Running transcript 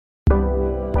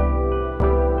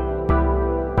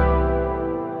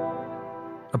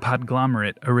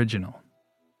Podglomerate original.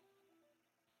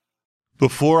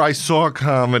 Before I saw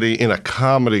comedy in a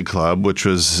comedy club, which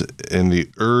was in the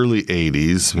early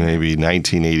 80s, maybe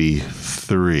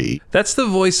 1983. That's the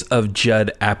voice of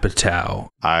Judd Apatow.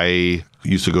 I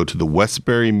used to go to the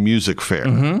Westbury Music Fair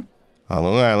on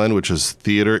Long Island, which was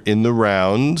theater in the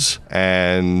rounds.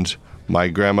 And my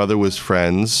grandmother was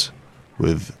friends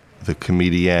with the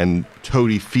comedian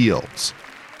Totie Fields.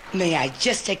 May I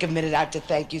just take a minute out to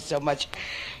thank you so much.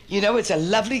 You know, it's a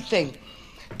lovely thing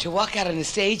to walk out on the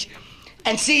stage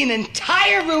and see an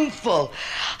entire room full.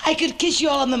 I could kiss you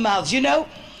all on the mouths, you know?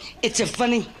 It's a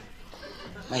funny...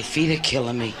 My feet are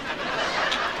killing me.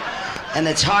 And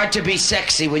it's hard to be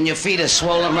sexy when your feet are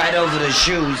swollen right over the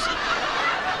shoes.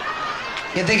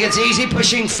 You think it's easy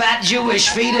pushing fat Jewish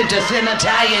feet into thin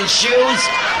Italian shoes?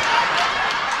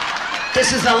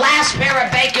 This is the last pair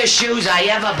of Baker shoes I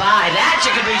ever buy. That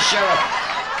you can be sure of.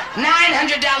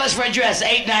 $900 for a dress,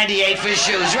 $898 for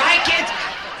shoes. Right, kids?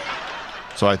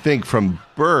 So I think from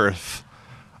birth,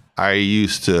 I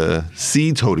used to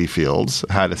see Totie Fields,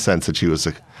 had a sense that she was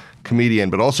a comedian,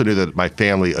 but also knew that my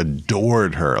family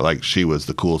adored her, like she was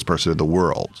the coolest person in the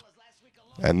world.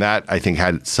 And that, I think,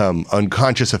 had some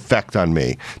unconscious effect on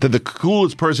me, that the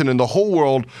coolest person in the whole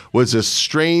world was this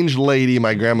strange lady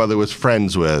my grandmother was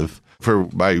friends with. For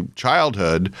my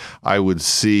childhood, I would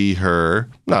see her,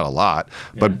 not a lot,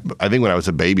 but I think when I was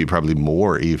a baby, probably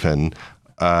more even.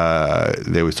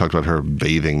 They always talked about her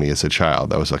bathing me as a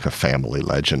child. That was like a family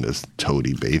legend, is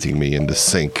Totie bathing me in the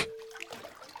sink.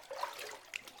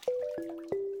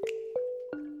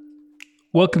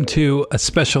 Welcome to a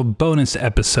special bonus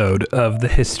episode of The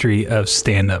History of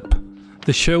Stand-Up,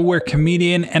 the show where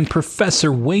comedian and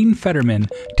Professor Wayne Fetterman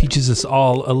teaches us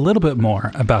all a little bit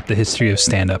more about the history of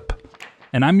stand-up.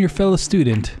 And I'm your fellow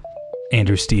student,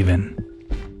 Andrew Stephen.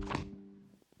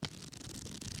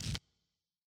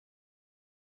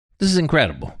 This is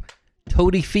incredible.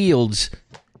 Totie Fields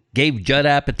gave Judd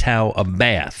Apatow a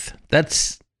bath.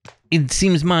 It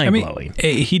seems mind-blowing. I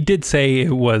mean, he did say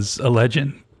it was a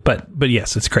legend, but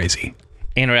yes, it's crazy.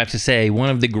 And I have to say, one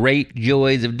of the great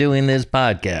joys of doing this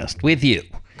podcast with you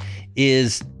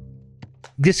is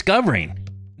discovering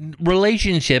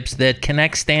relationships that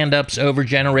connect stand-ups over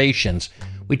generations.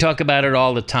 We talk about it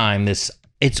all the time. It's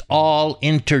all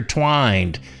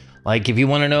intertwined. Like, if you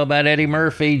want to know about Eddie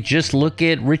Murphy, just look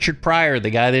at Richard Pryor, the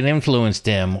guy that influenced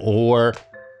him, or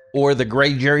the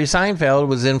great Jerry Seinfeld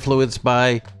was influenced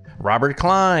by Robert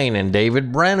Klein and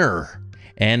David Brenner.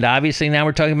 And obviously now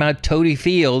we're talking about Totie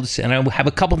Fields, and I have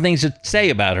a couple things to say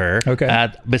about her.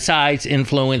 Okay. Besides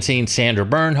influencing Sandra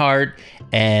Bernhard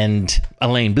and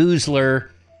Elaine Boozler.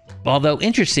 Although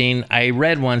interesting, I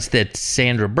read once that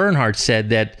Sandra Bernhard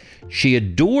said that she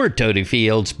adored Totie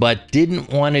Fields, but didn't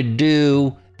want to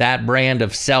do that brand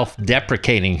of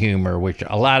self-deprecating humor, which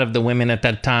a lot of the women at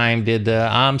that time did the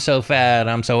I'm so fat,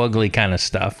 I'm so ugly kind of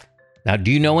stuff. Now,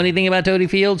 do you know anything about Totie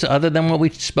Fields other than what we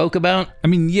spoke about? I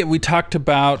mean, yeah, we talked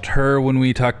about her when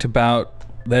we talked about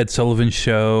the Ed Sullivan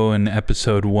Show in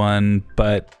episode 1,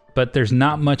 but there's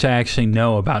not much I actually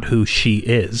know about who she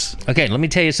is. Okay, let me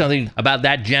tell you something about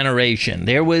that generation.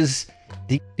 There's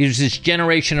this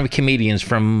generation of comedians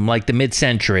from like the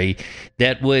mid-century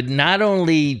that would not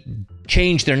only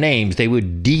change their names, they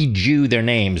would de-Jew their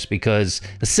names because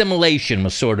assimilation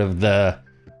was sort of the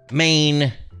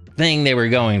main thing they were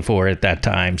going for at that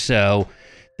time. So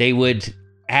they would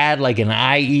add like an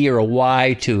IE or a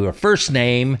Y to a first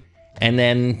name and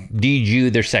then de-Jew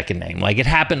their second name. Like, it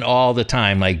happened all the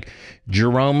time. Like,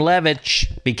 Jerome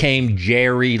Levitch became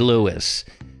Jerry Lewis.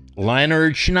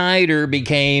 Leonard Schneider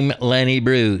became Lenny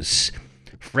Bruce.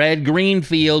 Fred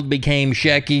Greenfield became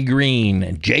Shecky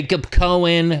Green. Jacob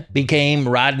Cohen became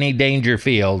Rodney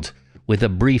Dangerfield, with a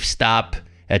brief stop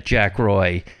at Jack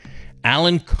Roy.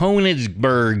 Alan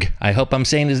Konigsberg, I hope I'm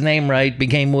saying his name right,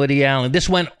 became Woody Allen. This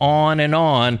went on and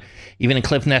on, even in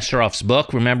Cliff Nesteroff's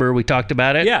book. Remember we talked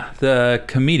about it? Yeah, the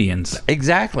comedians.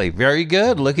 Exactly. Very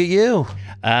good. Look at you.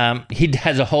 He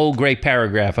has a whole great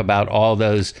paragraph about all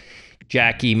those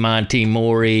Jackie, Monty,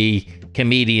 Maury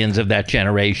comedians of that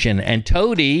generation. And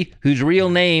Totie, whose real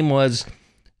name was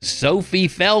Sophie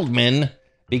Feldman,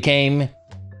 became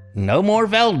no more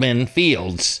Feldman,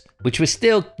 Fields, which was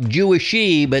still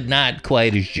Jewish-y, but not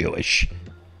quite as Jewish.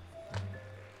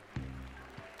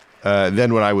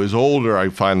 Then when I was older, I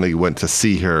finally went to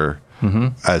see her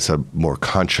as a more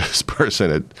conscious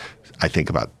person at, I think,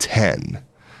 about 10.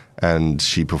 And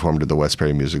she performed at the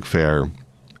Westbury Music Fair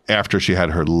after she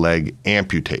had her leg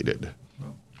amputated.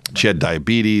 She had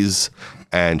diabetes,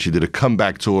 and she did a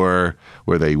comeback tour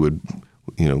where they would,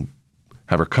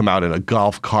 have her come out in a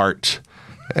golf cart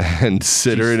and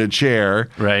sit her in a chair.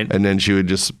 Right. And then she would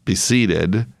just be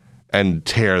seated and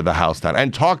tear the house down.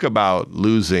 And talk about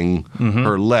losing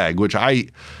her leg, which I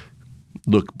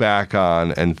look back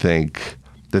on and think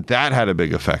that had a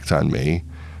big effect on me.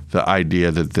 The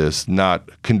idea that this not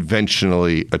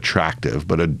conventionally attractive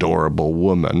but adorable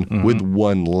woman with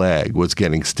one leg was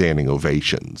getting standing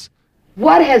ovations.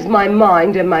 What has my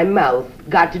mind and my mouth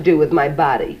got to do with my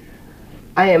body?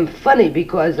 I am funny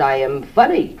because I am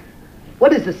funny.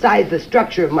 What has the size, the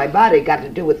structure of my body got to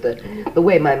do with the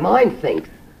way my mind thinks?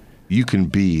 You can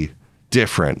be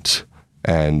different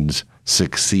and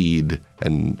succeed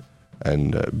and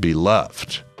be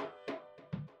loved.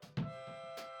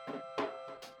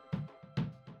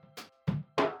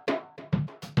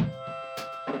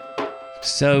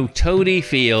 So Totie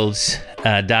Fields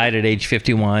died at age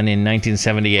 51 in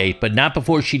 1978, but not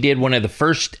before she did one of the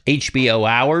first HBO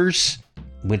hours,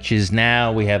 which is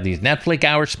now, we have these Netflix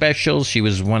hour specials. She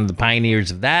was one of the pioneers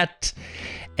of that.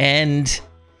 And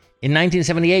in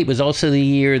 1978 was also the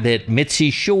year that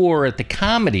Mitzi Shore at the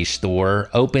Comedy Store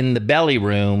opened the Belly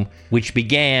Room, which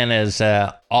began as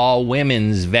an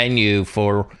all-women's venue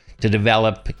to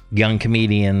develop young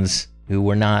comedians who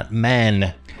were not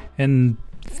men. And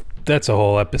that's a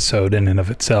whole episode in and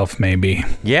of itself, maybe.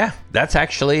 Yeah, that's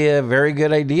actually a very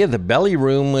good idea. The Belly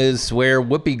Room was where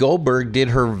Whoopi Goldberg did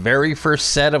her very first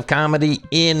set of comedy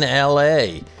in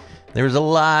L.A. There was a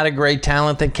lot of great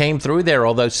talent that came through there,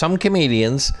 although some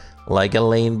comedians, like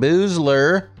Elaine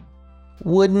Boozler,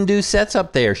 wouldn't do sets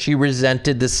up there. She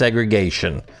resented the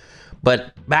segregation.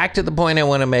 But back to the point I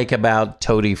want to make about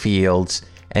Totie Fields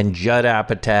and Judd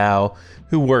Apatow,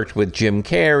 who worked with Jim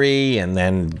Carrey and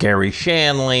then Gary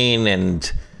Shandling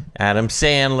and Adam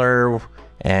Sandler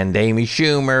and Amy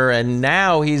Schumer. And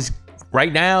now he's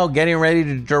right now getting ready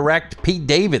to direct Pete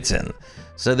Davidson.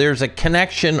 So there's a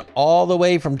connection all the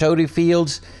way from Totie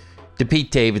Fields to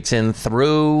Pete Davidson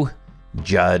through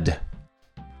Judd.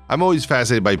 I'm always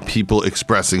fascinated by people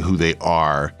expressing who they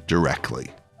are directly.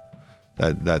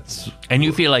 That's. And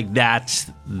you feel like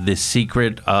that's the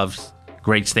secret of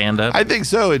great stand-up? I think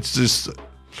so. It's just,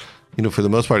 for the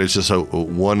most part, it's just a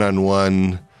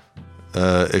one-on-one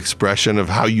expression of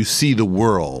how you see the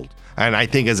world. And I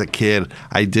think as a kid,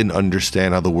 I didn't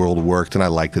understand how the world worked, and I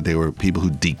liked that they were people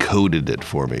who decoded it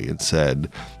for me and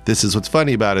said, this is what's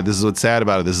funny about it, this is what's sad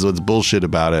about it, this is what's bullshit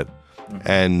about it.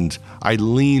 And I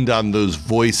leaned on those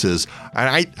voices.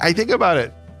 And I think about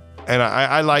it, and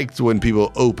I liked when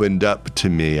people opened up to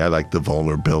me. I liked the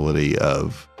vulnerability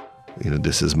of,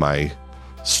 this is my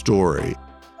story.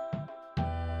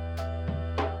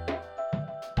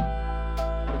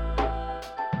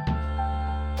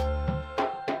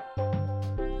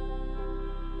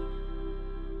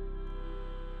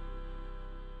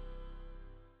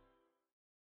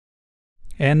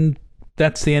 And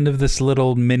that's the end of this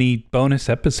little mini bonus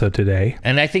episode today.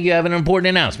 And I think you have an important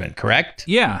announcement, correct?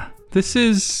 Yeah, this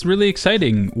is really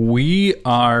exciting. We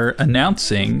are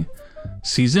announcing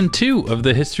Season 2 of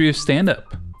the History of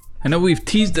Stand-Up. I know we've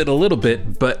teased it a little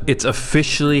bit, but it's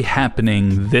officially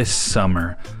happening this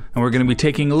summer. And we're going to be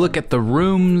taking a look at the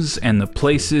rooms and the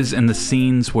places and the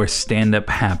scenes where stand-up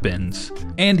happens,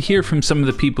 and hear from some of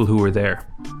the people who were there.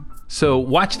 So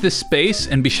watch this space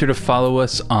and be sure to follow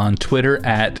us on Twitter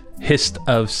at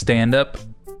HistOfStandup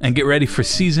and get ready for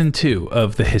Season 2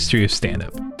 of the History of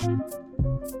Stand-Up.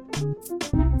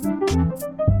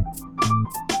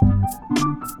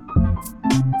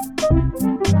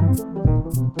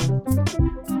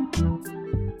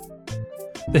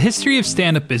 The History of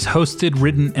Stand-Up is hosted,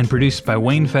 written, and produced by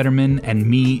Wayne Fetterman and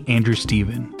me, Andrew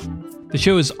Steven. The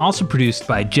show is also produced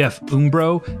by Jeff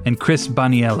Umbro and Chris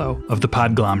Boniello of The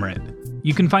Podglomerate.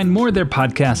 You can find more of their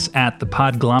podcasts at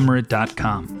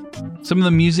thepodglomerate.com. Some of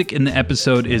the music in the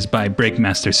episode is by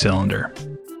Breakmaster Cylinder.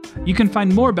 You can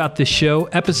find more about this show,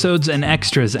 episodes, and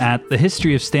extras at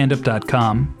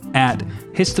thehistoryofstandup.com, at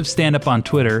HistOfStandup on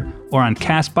Twitter, or on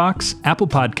CastBox, Apple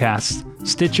Podcasts,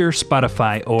 Stitcher,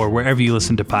 Spotify, or wherever you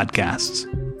listen to podcasts.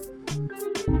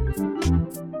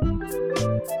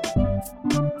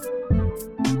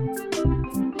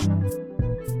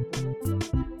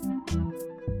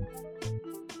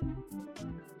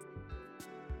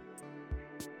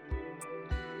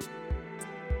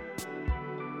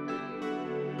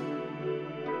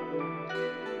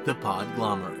 The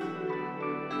Podglomerate,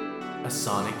 a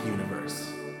sonic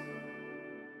universe.